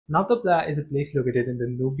Nabta Playa is a place located in the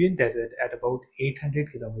Nubian Desert at about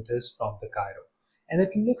 800 kilometers from the Cairo, and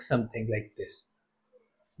it looks something like this.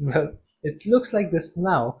 Well, it looks like this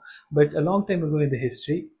now, but a long time ago in the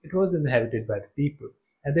history, it was inhabited by the people,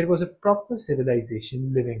 and there was a proper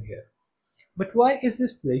civilization living here. But why is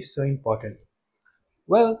this place so important?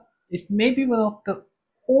 Well, it may be one of the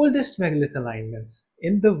oldest megalith alignments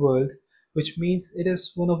in the world, which means it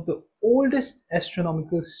is one of the oldest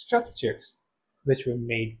astronomical structures which were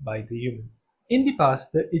made by the humans. In the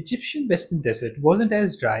past, the Egyptian Western Desert wasn't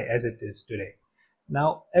as dry as it is today.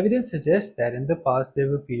 Now, evidence suggests that in the past there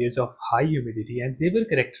were periods of high humidity and they were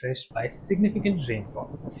characterized by significant rainfall,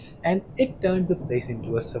 and it turned the place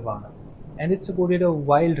into a savanna. And it supported a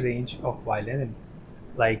wide range of wild animals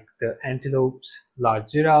like the antelopes,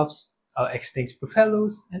 large giraffes, extinct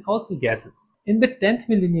buffaloes, and also gazelles. In the 10th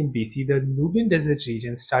millennium BC, the Nubian Desert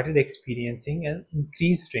region started experiencing an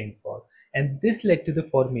increased rainfall, and this led to the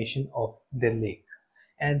formation of the lake.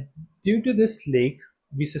 And due to this lake,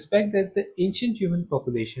 we suspect that the ancient human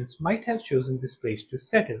populations might have chosen this place to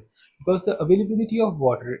settle because the availability of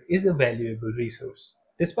water is a valuable resource.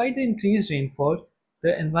 Despite the increased rainfall,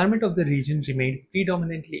 the environment of the region remained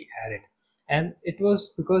predominantly arid, and it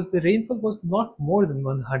was because the rainfall was not more than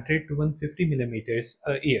 100 to 150 millimeters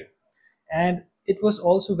a year, and it was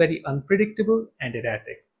also very unpredictable and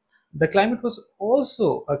erratic. The climate was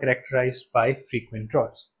also characterized by frequent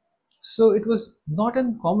droughts. So it was not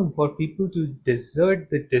uncommon for people to desert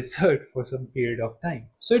the desert for some period of time.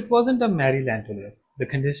 So it wasn't a merry land to live. The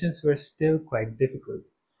conditions were still quite difficult.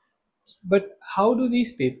 But how do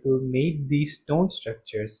these people make these stone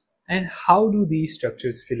structures, and how do these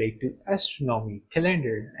structures relate to astronomy,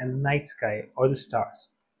 calendar, and night sky or the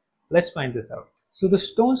stars? Let's find this out. So the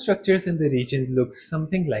stone structures in the region look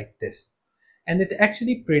something like this, and it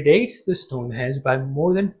actually predates the Stonehenge by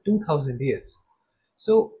more than 2000 years.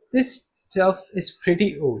 So this stuff is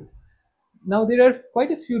pretty old. Now there are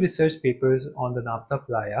quite a few research papers on the Nabta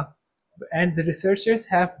Playa, and the researchers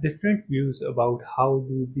have different views about how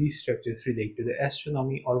do these structures relate to the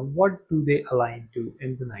astronomy or what do they align to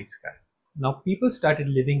in the night sky. Now people started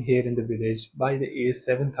living here in the village by the year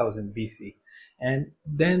 7000 BC, and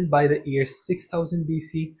then by the year 6000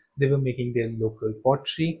 BC they were making their local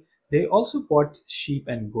pottery. They also bought sheep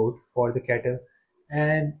and goat for the cattle,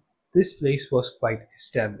 and this place was quite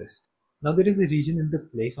established. Now there is a region in the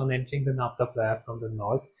place on entering the Nabta Playa from the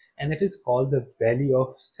north, and it is called the Valley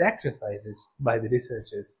of Sacrifices by the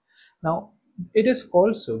researchers. Now it is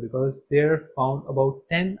called so because there are found about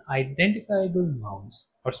 10 identifiable mounds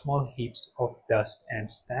or small heaps of dust and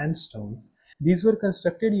sandstones. These were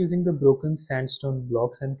constructed using the broken sandstone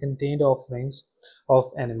blocks and contained offerings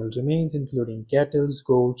of animal remains including cattle,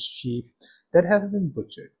 goats, sheep that have been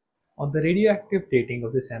butchered. On the radioactive dating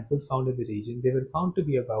of the samples found in the region, they were found to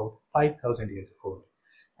be about 5000 years old,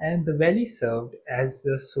 and the valley served as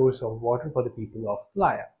the source of water for the people of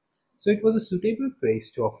Playa. So it was a suitable place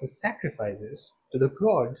to offer sacrifices to the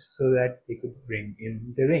gods so that they could bring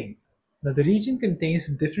in the rains. Now the region contains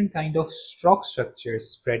different kind of rock structures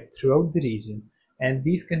spread throughout the region, and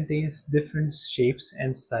these contains different shapes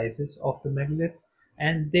and sizes of the megaliths,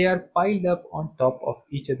 and they are piled up on top of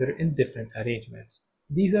each other in different arrangements.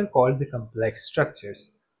 These are called the complex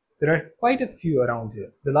structures. There are quite a few around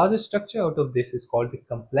here. The largest structure out of this is called the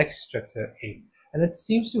complex structure A, and it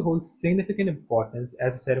seems to hold significant importance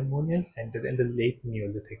as a ceremonial center in the late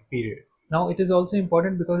Neolithic period. Now it is also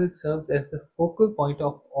important because it serves as the focal point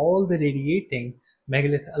of all the radiating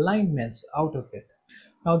megalith alignments out of it.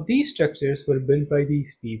 Now these structures were built by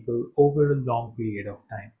these people over a long period of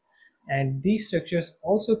time, and these structures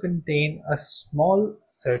also contain a small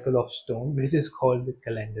circle of stone which is called the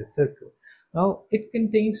calendar circle. Now it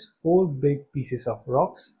contains four big pieces of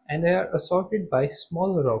rocks, and they are assorted by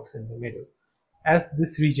smaller rocks in the middle. As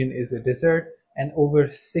this region is a desert and over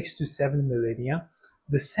 6 to 7 millennia,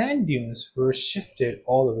 the sand dunes were shifted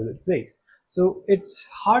all over the place. So it's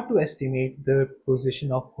hard to estimate the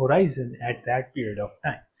position of horizon at that period of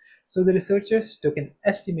time. So the researchers took an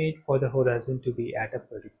estimate for the horizon to be at a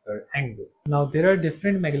particular angle. Now there are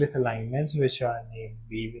different megalith alignments which are named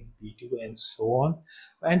B1, B2 and so on,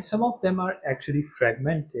 and some of them are actually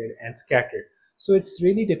fragmented and scattered. So it's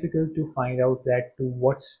really difficult to find out that to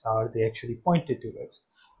what star they actually pointed towards.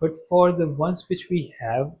 But for the ones which we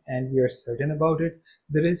have and we are certain about it,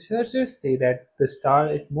 the researchers say that the star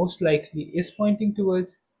it most likely is pointing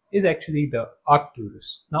towards is actually the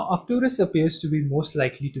Arcturus. Now Arcturus appears to be most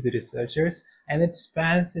likely to the researchers, and it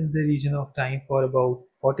spans in the region of time for about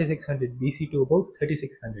 4600 BC to about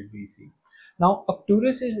 3600 BC. Now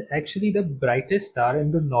Arcturus is actually the brightest star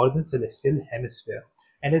in the northern celestial hemisphere,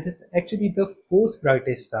 and it is actually the fourth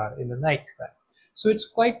brightest star in the night sky. So it's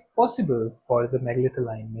quite possible for the megalith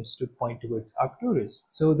alignments to point towards Arcturus.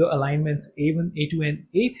 So the alignments A1, A2, and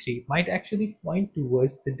A3 might actually point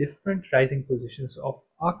towards the different rising positions of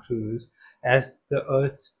Arcturus as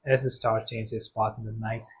the star changes path in the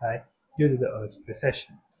night sky due to the Earth's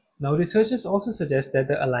precession. Now, researchers also suggest that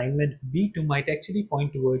the alignment B2 might actually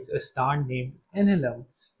point towards a star named Enhelum,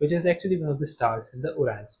 which is actually one of the stars in the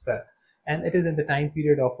Uranus belt, and it is in the time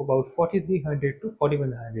period of about 4300 to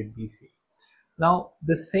 4100 BC. Now,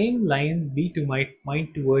 the same line B2 might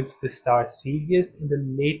point towards the star Sirius in the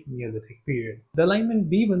late Neolithic period. The alignment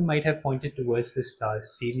B1 might have pointed towards the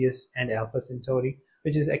stars Sirius and Alpha Centauri,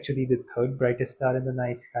 which is actually the third brightest star in the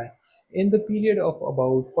night sky, in the period of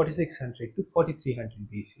about 4600 to 4300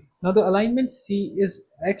 BC. Now, the alignment C is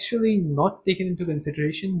actually not taken into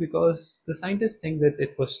consideration because the scientists think that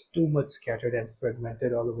it was too much scattered and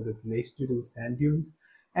fragmented all over the place due to the sand dunes,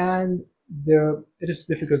 and it is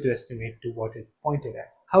difficult to estimate to what it pointed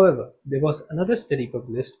at. However, there was another study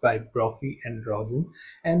published by Brophy and Rosen,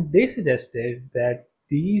 and they suggested that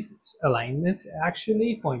these alignments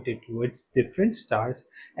actually pointed towards different stars,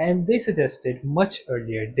 and they suggested much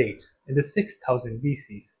earlier dates in the 6000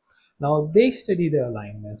 BCs. Now, they studied the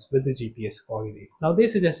alignments with the GPS coordinate. Now, they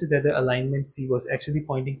suggested that the alignment C was actually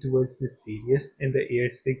pointing towards the Sirius in the year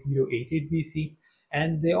 6088 BC,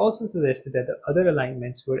 and they also suggested that the other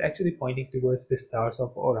alignments were actually pointing towards the stars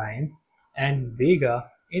of Orion and Vega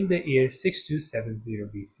in the year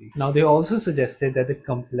 6270 BC. Now, they also suggested that the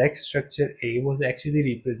complex structure A was actually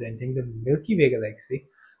representing the Milky Way galaxy,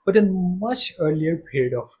 but in a much earlier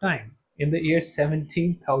period of time, in the year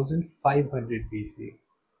 17,500 BC.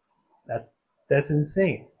 That's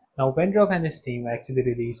insane. Now, Wendroff and his team actually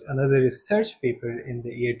released another research paper in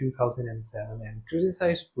the year 2007 and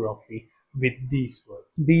criticized Brophy with these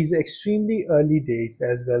words. These extremely early dates,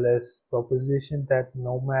 as well as proposition that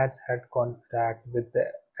nomads had contact with the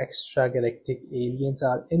extragalactic aliens,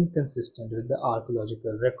 are inconsistent with the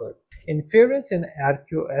archaeological record. Inference in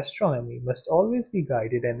archaeoastronomy must always be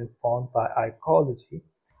guided and informed by archaeology.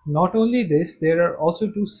 Not only this, there are also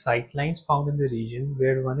two sight lines found in the region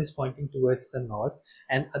where one is pointing towards the north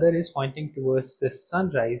and other is pointing towards the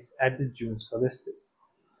sunrise at the June solstice.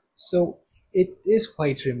 So it is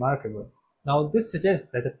quite remarkable. Now, this suggests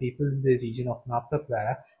that the people in the region of Nabta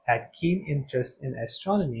Playa had keen interest in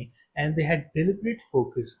astronomy and they had deliberate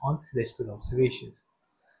focus on celestial observations.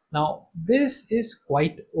 Now, this is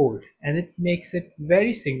quite old and it makes it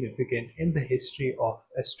very significant in the history of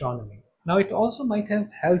astronomy. Now, it also might have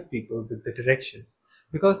helped people with the directions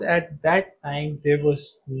because at that time there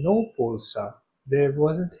was no pole star. There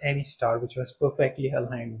wasn't any star which was perfectly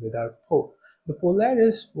aligned with our pole. The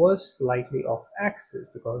Polaris was slightly off axis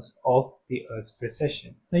because of the Earth's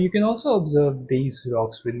precession. Now, you can also observe these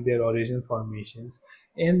rocks with their original formations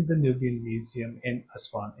in the Nubian Museum in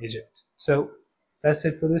Aswan, Egypt. So, that's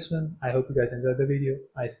it for this one. I hope you guys enjoyed the video.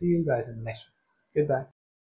 I see you guys in the next one. Goodbye.